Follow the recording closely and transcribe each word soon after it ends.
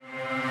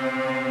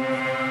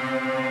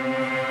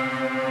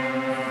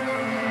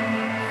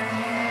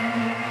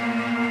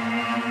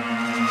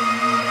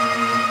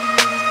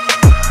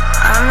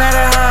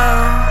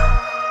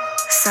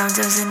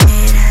sometimes I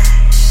need it.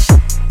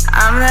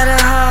 I'm not a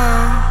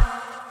hoe,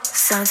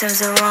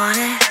 sometimes I want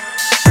it.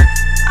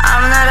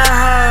 I'm not a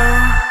hoe,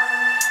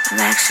 I'm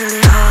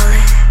actually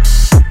holy.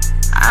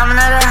 I'm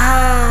not a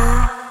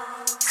hoe,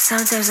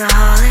 sometimes I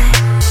haul it.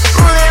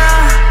 Pull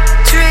your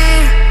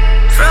tree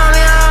from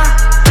your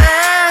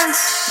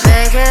pants.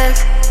 Make it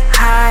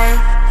high,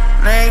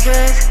 make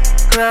it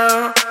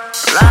grow.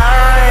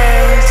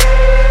 Light,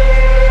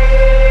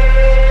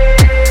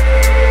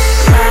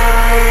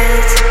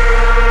 light.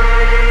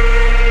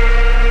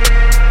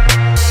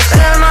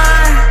 Fill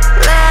my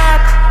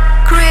lap,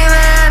 cream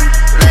and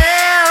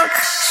milk.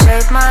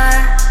 Shape my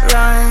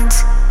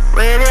lines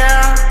with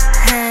your